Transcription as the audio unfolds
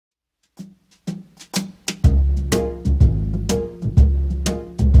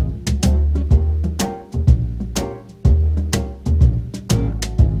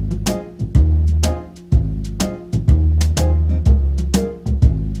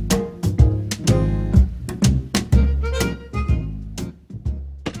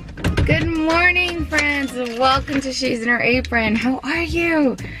friends, welcome to Shesinherapron. How are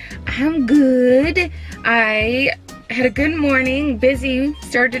you? I'm good. I had a good morning, busy,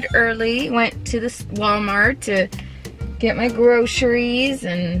 started early, went to this Walmart to get my groceries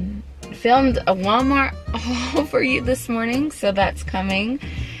and filmed a Walmart haul for you this morning, so that's coming.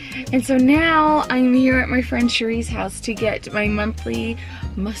 And so now I'm here at my friend Cherie's house to get my monthly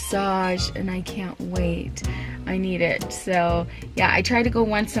massage, and I can't wait. I need it. So yeah, I try to go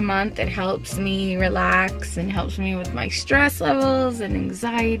once a month. It helps me relax and helps me with my stress levels and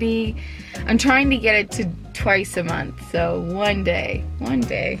anxiety. I'm trying to get it to twice a month, so one day.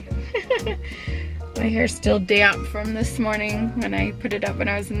 My hair's still damp from this morning when I put it up when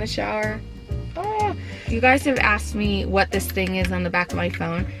I was in the shower. Oh. You guys have asked me what this thing is on the back of my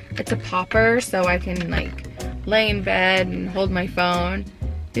phone. It's a popper, so I can like lay in bed and hold my phone.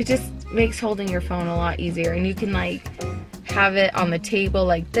 It just makes holding your phone a lot easier, and you can like have it on the table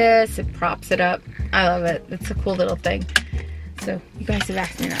like this. It props it up. I love it. It's a cool little thing. So you guys have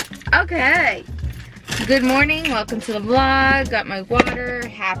asked me that. Okay. Good morning. Welcome to the vlog. Got my water.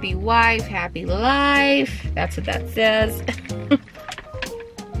 Happy wife, happy life. That's what that says.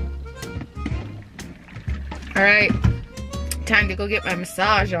 All right. Time to go get my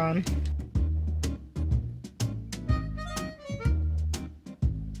massage on.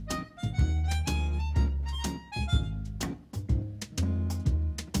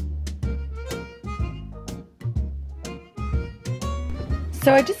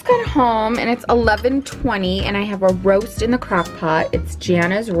 So I just got home and it's 11:20 and I have a roast in the crock pot. It's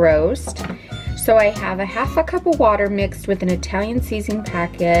Jana's roast. So I have a half a cup of water mixed with an Italian seasoning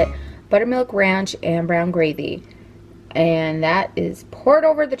packet, buttermilk ranch, and brown gravy. And that is poured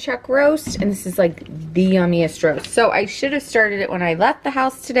over the chuck roast, and this is like the yummiest roast. So I should have started it when I left the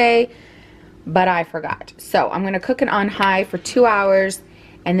house today, but I forgot. So I'm gonna cook it on high for 2 hours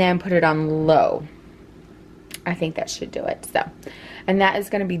and then put it on low. I think that should do it. So, and that is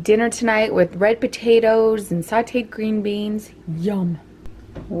going to be dinner tonight with red potatoes and sauteed green beans. Yum.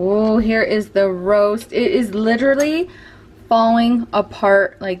 Whoa, here is the roast. It is literally falling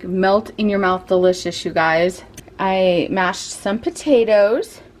apart, like melt in your mouth delicious, you guys. I mashed some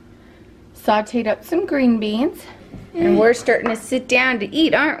potatoes, sauteed up some green beans, and we're starting to sit down to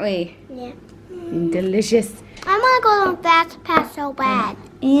eat, aren't we? Yeah. Delicious. I want to go on Fast Pass so bad.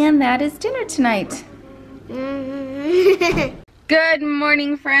 And that is dinner tonight. Good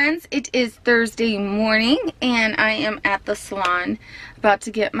morning, friends. It is Thursday morning and I am at the salon about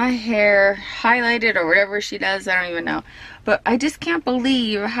to get my hair highlighted or whatever she does. I don't even know, but I just can't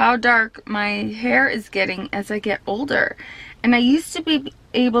believe how dark my hair is getting as I get older. And I used to be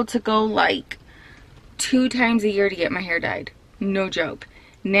able to go like 2 times a year to get my hair dyed, no joke.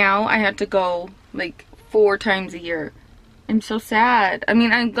 Now I have to go like 4 times a year. I'm so sad. I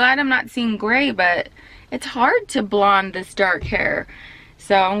mean, I'm glad I'm not seeing gray, but it's hard to blonde this dark hair.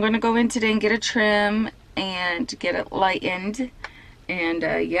 So I'm going to go in today and get a trim and get it lightened. And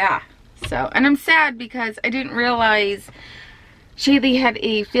yeah. So, and I'm sad because I didn't realize Shaylee had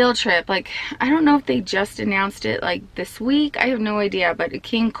a field trip. Like, I don't know if they just announced it like this week. I have no idea, but it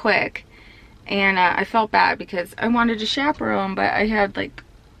came quick. And I felt bad because I wanted to chaperone, but I had like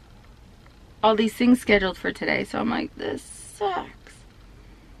all these things scheduled for today. So I'm like, this sucks.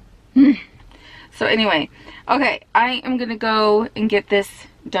 So anyway, okay, I am gonna go and get this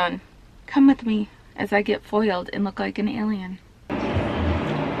done. Come with me as I get foiled and look like an alien.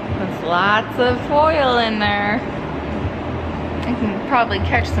 There's lots of foil in there. I can probably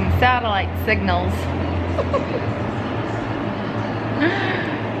catch some satellite signals.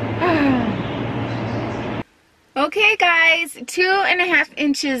 Okay guys, 2.5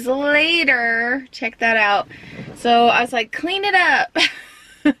 inches later, check that out. So I was like, clean it up.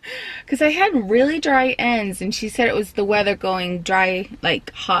 Because I had really dry ends, and she said it was the weather going dry,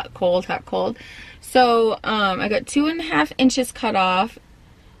 like hot, cold, hot, cold. So I got 2.5 inches cut off.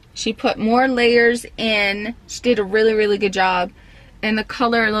 She put more layers in. She did a really, really good job, and the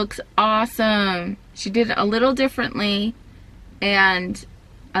color looks awesome. She did it a little differently, and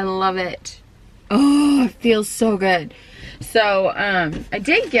I love it. Oh, it feels so good. So I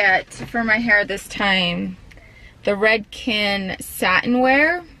did get for my hair this time the Redken satin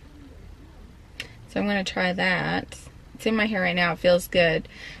wear. So I'm going to try that. It's in my hair right now. It feels good.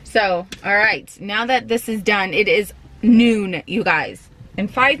 So, alright. Now that this is done, it is noon, you guys. In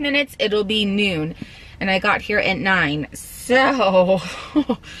 5 minutes, it'll be noon. And I got here at 9. So,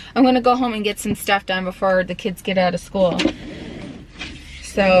 I'm going to go home and get some stuff done before the kids get out of school.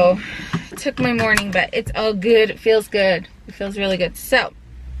 So, it took my morning, but it's all good. It feels good. It feels really good. So,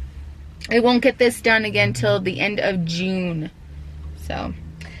 I won't get this done again till the end of June. So,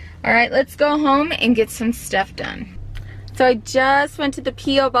 All right, let's go home and get some stuff done. So I just went to the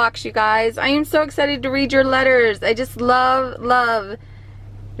P.O. box, you guys. I am so excited to read your letters. I just love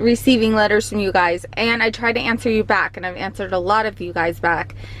receiving letters from you guys. And I try to answer you back, and I've answered a lot of you guys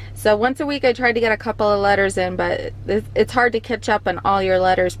back. So once a week I try to get a couple of letters in, but it's hard to catch up on all your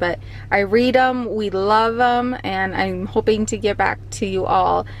letters. But I read them, we love them, and I'm hoping to get back to you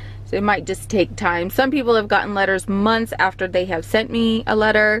all. So it might just take time. Some people have gotten letters months after they have sent me a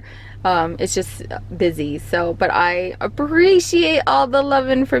letter. It's just busy. So, but I appreciate all the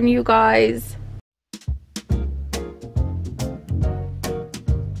loving from you guys.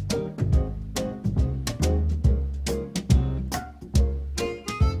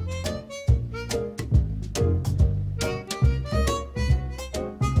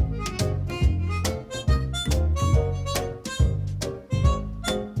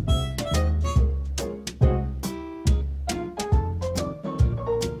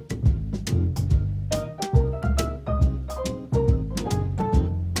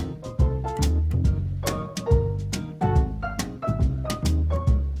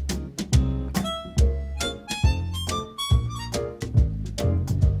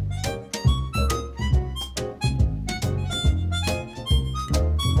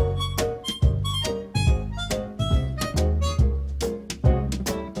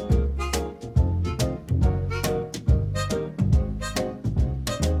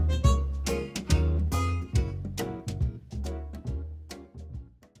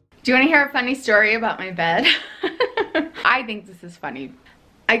 Do you want to hear a funny story about my bed? I think this is funny.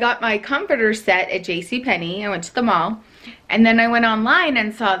 I got my comforter set at JCPenney. I went to the mall, and then I went online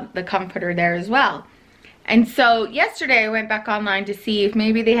and saw the comforter there as well. And so yesterday I went back online to see if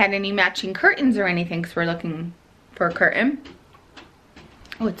maybe they had any matching curtains or anything, because we're looking for a curtain.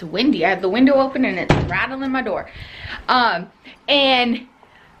 Oh, it's windy. I have the window open and it's rattling my door. And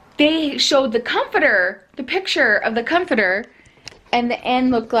they showed the comforter, the picture of the comforter, and the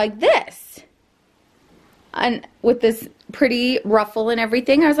end looked like this, and with this pretty ruffle and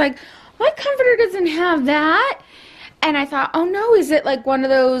everything. I was like, my comforter doesn't have that. And I thought, oh no, is it like one of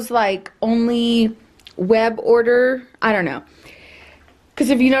those like only web order? I don't know. Because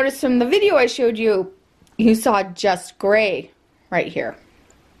if you notice from the video I showed you, you saw just gray right here.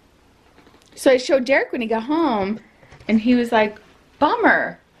 So I showed Derek when he got home, and he was like,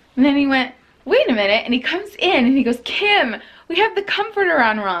 bummer. And then he went, wait a minute, and he comes in and he goes, Kim, we have the comforter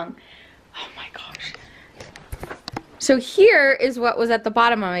on wrong. Oh my gosh. So here is what was at the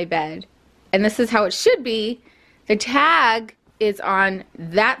bottom of my bed. And this is how it should be. The tag is on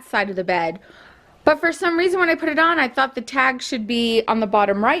that side of the bed. But for some reason when I put it on, I thought the tag should be on the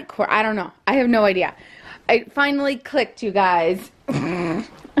bottom right corner. I don't know. I have no idea. It finally clicked, you guys.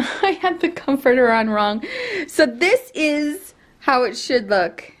 I had the comforter on wrong. So this is how it should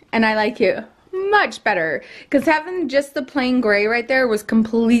look. And I like it much better, because having just the plain gray right there was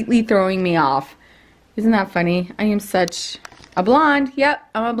completely throwing me off. Isn't that funny? I am such a blonde. Yep,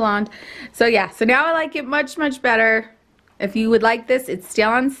 I'm a blonde. So yeah, so now I like it much better. If you would like this, it's still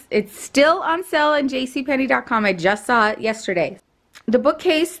on sale on jcpenney.com. I just saw it yesterday. The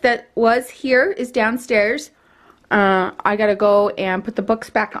bookcase that was here is downstairs. I gotta go and put the books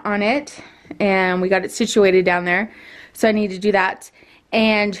back on it, and we got it situated down there, so I need to do that.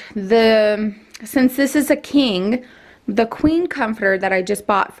 And since this is a king, the queen comforter that I just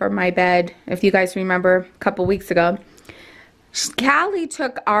bought for my bed, if you guys remember a couple weeks ago, Callie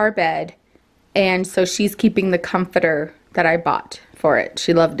took our bed, and so she's keeping the comforter that I bought for it.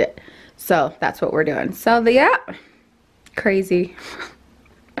 She loved it. So that's what we're doing. So yeah, crazy.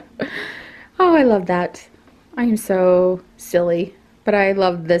 Oh, I love that. I am so silly, but I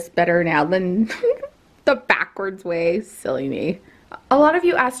love this better now than the backwards way. Silly me. A lot of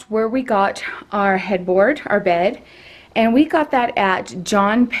you asked where we got our headboard, our bed, and we got that at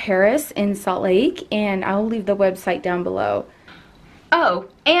John Paris in Salt Lake, and I'll leave the website down below. Oh,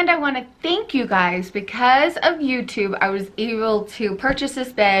 and I want to thank you guys. Because of YouTube, I was able to purchase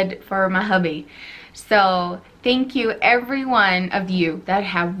this bed for my hubby. So thank you, every one of you that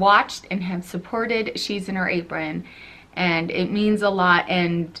have watched and have supported She's in Her Apron. And it means a lot,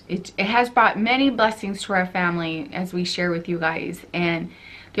 and it has brought many blessings to our family as we share with you guys, and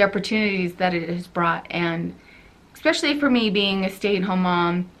the opportunities that it has brought. And especially for me, being a stay-at-home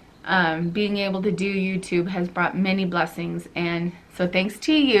mom, being able to do YouTube has brought many blessings. And so thanks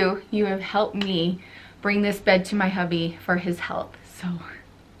to you, you have helped me bring this bed to my hubby for his health. So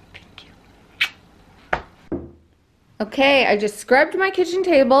thank you. Okay, I just scrubbed my kitchen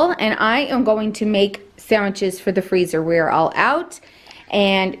table, and I am going to make sandwiches for the freezer. We're all out,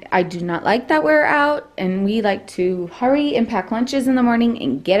 And I do not like that we're out, and we like to hurry and pack lunches in the morning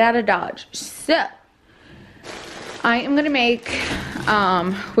and get out of Dodge. So I am gonna make,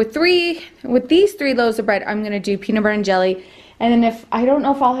 with these 3 loaves of bread, I'm gonna do peanut butter and jelly. And then I don't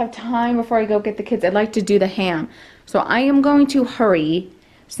know if I'll have time before I go get the kids, I'd like to do the ham. So I am going to hurry,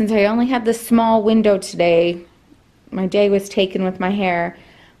 since I only had this small window today. My day was taken with my hair.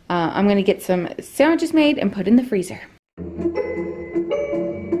 I'm gonna get some sandwiches made and put in the freezer.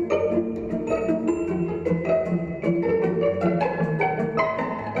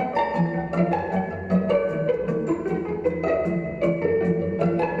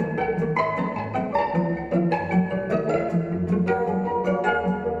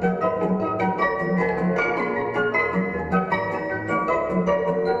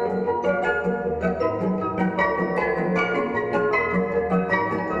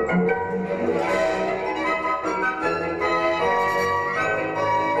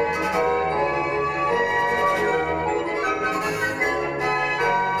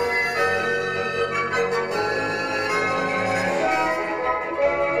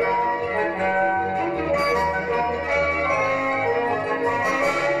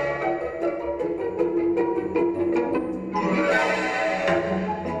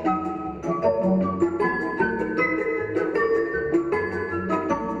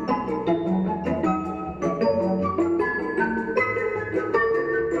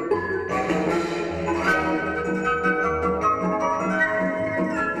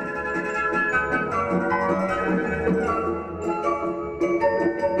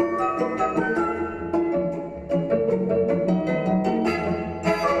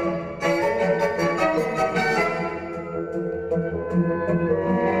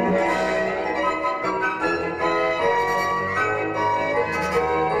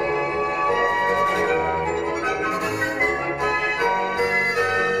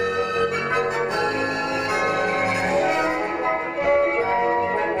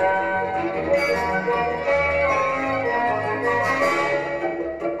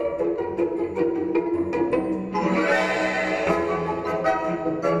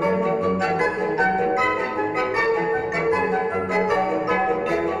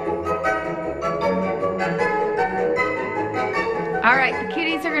 Alright, the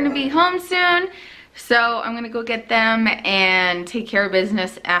kitties are going to be home soon, so I'm going to go get them and take care of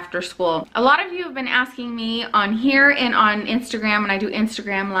business after school. A lot of you have been asking me on here and on Instagram, when I do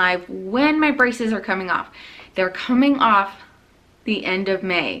Instagram Live, when my braces are coming off. They're coming off the end of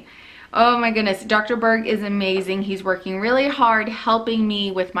May. Oh my goodness, Dr. Berg is amazing. He's working really hard helping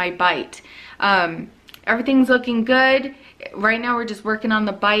me with my bite. Everything's looking good. Right now we're just working on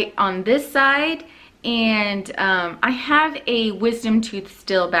the bite on this side. And I have a wisdom tooth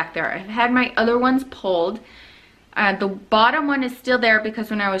still back there. I've had my other ones pulled. The bottom one is still there because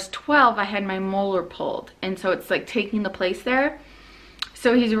when I was 12 I had my molar pulled, and so it's like taking the place there.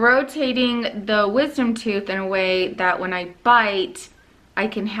 So he's rotating the wisdom tooth in a way that when I bite I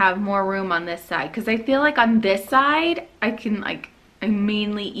can have more room on this side, because I feel like on this side I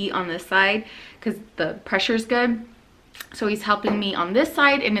mainly eat on this side because the pressure's good. So he's helping me on this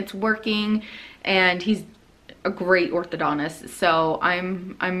side and it's working. And he's a great orthodontist, so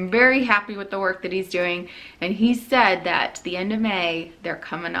I'm very happy with the work that he's doing. And he said that at the end of May they're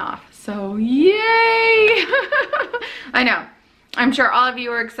coming off, so yay! I know, I'm sure all of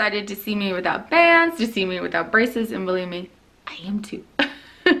you are excited to see me without bands, to see me without braces, and believe me, I am too.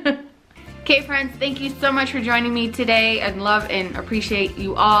 Okay friends, thank you so much for joining me today. I love and appreciate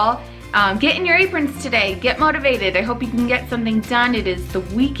you all. Get in your aprons today. Get motivated. I hope you can get something done. It is the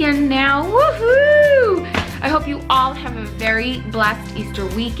weekend now. Woohoo! I hope you all have a very blessed Easter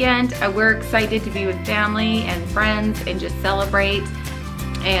weekend. We're excited to be with family and friends and just celebrate.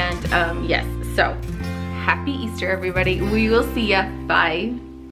 And yes, so happy Easter everybody. We will see ya. Bye.